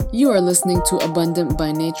You are listening to Abundant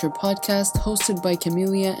by Nature podcast hosted by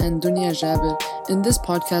Camelia and Dunya Jabir. In this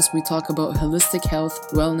podcast, we talk about holistic health,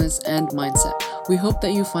 wellness, and mindset. We hope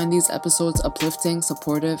that you find these episodes uplifting,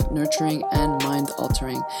 supportive, nurturing, and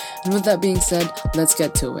mind-altering. And with that being said, let's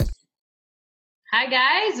get to it. Hi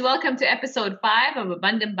guys, welcome to episode 5 of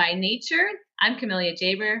Abundant by Nature. I'm Camelia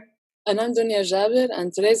Jabir. And I'm Dunya Jabir,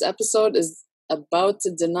 and today's episode is about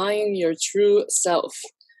denying your true self.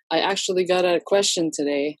 I actually got a question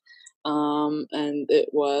today, and it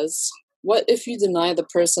was, what if you deny the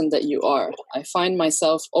person that you are? I find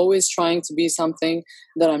myself always trying to be something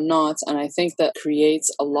that I'm not, and I think that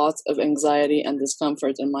creates a lot of anxiety and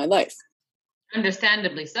discomfort in my life.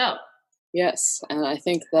 Understandably so. Yes, and I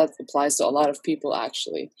think that applies to a lot of people,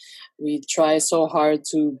 actually. We try so hard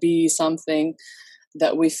to be something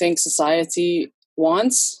that we think society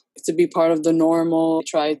wants to be part of the normal. We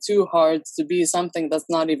try too hard to be something that's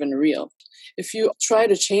not even real. If you try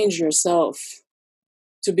to change yourself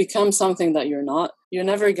to become something that you're not, you're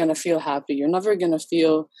never going to feel happy. You're never going to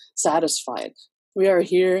feel satisfied. We are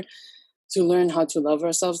here to learn how to love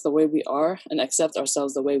ourselves the way we are and accept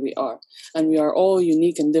ourselves the way we are. And we are all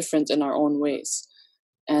unique and different in our own ways.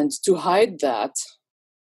 And to hide that,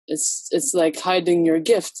 it's like hiding your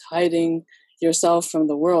gift, hiding yourself from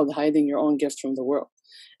the world, hiding your own gift from the world.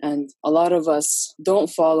 And a lot of us don't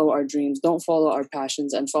follow our dreams, don't follow our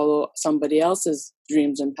passions, and follow somebody else's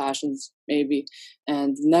dreams and passions, maybe,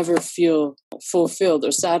 and never feel fulfilled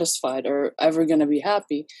or satisfied or ever going to be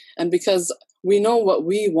happy. And because we know what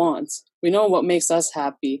we want, we know what makes us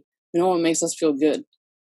happy, we know what makes us feel good,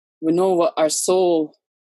 we know what our soul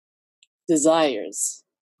desires.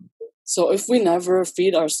 So if we never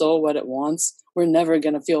feed our soul what it wants, we're never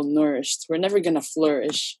going to feel nourished. We're never going to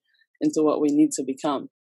flourish into what we need to become.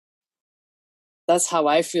 That's how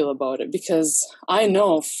I feel about it, because I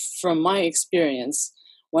know from my experience,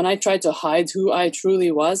 when I tried to hide who I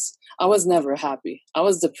truly was, I was never happy. I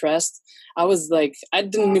was depressed. I was like, I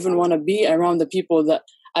didn't even want to be around the people that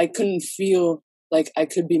I couldn't feel like I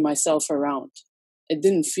could be myself around. It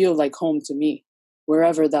didn't feel like home to me,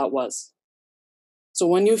 wherever that was. So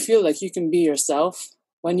when you feel like you can be yourself,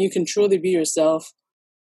 when you can truly be yourself,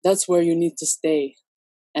 that's where you need to stay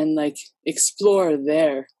and like explore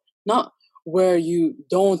there. Not where you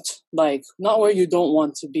don't like, not where you don't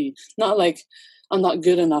want to be. Not like I'm not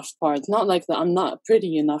good enough part. Not like the I'm not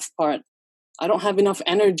pretty enough part. I don't have enough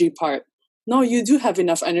energy part. No, you do have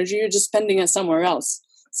enough energy. You're just spending it somewhere else.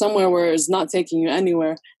 Somewhere where it's not taking you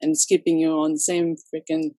anywhere and it's keeping you on the same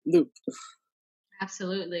freaking loop.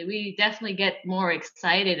 Absolutely. We definitely get more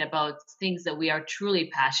excited about things that we are truly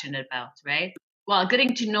passionate about, right? Well,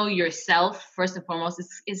 getting to know yourself, first and foremost,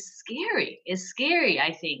 is scary. It's scary,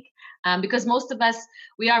 I think. Because most of us,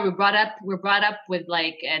 we're brought up with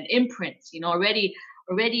like an imprint, already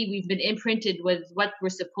we've been imprinted with what we're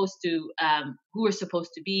supposed to, who we're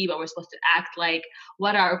supposed to be, what we're supposed to act like,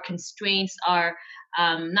 what our constraints are,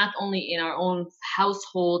 not only in our own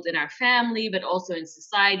household, in our family, but also in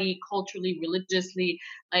society, culturally, religiously.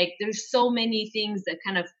 Like there's so many things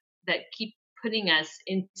that keep putting us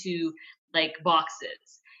into like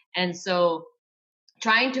boxes. And so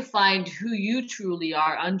trying to find who you truly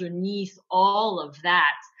are underneath all of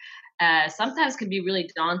that sometimes can be really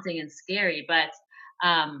daunting and scary, but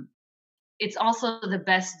it's also the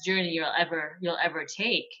best journey you'll ever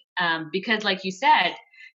take, because like you said,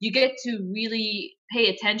 you get to really pay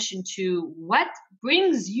attention to what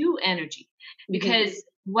brings you energy, because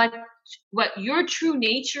what your true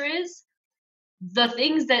nature is, the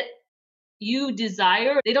things that you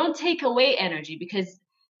desire, they don't take away energy, because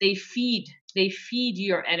they feed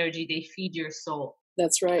your energy, they feed your soul.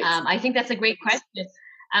 That's right. I think that's a great question.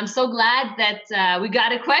 I'm so glad that we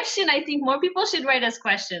got a question. I think more people should write us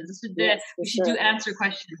questions. We should do answer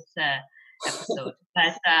questions episode.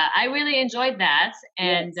 But I really enjoyed that,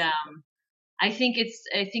 and yes. I think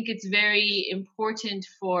it's very important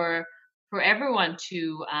for everyone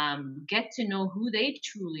to get to know who they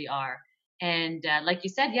truly are. And like you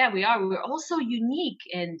said, we're also unique,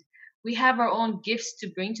 and we have our own gifts to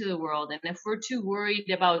bring to the world. And if we're too worried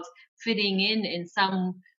about fitting in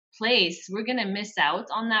some place, we're going to miss out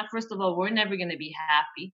on that. First of all, we're never going to be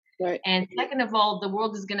happy. Right. And second of all, the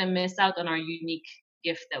world is going to miss out on our unique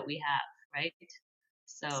gift that we have, right?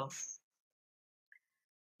 So,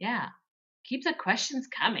 yeah, keep the questions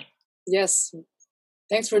coming. Yes.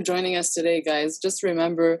 Thanks for joining us today, guys. Just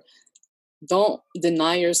remember, don't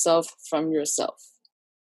deny yourself from yourself.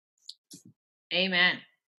 Amen.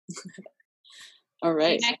 All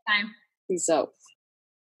right. See you next time. Peace out.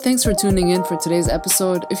 Thanks for tuning in for today's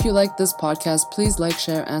episode. If you like this podcast, please like,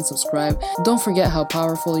 share, and subscribe. Don't forget how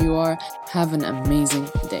powerful you are. Have an amazing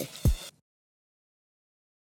day.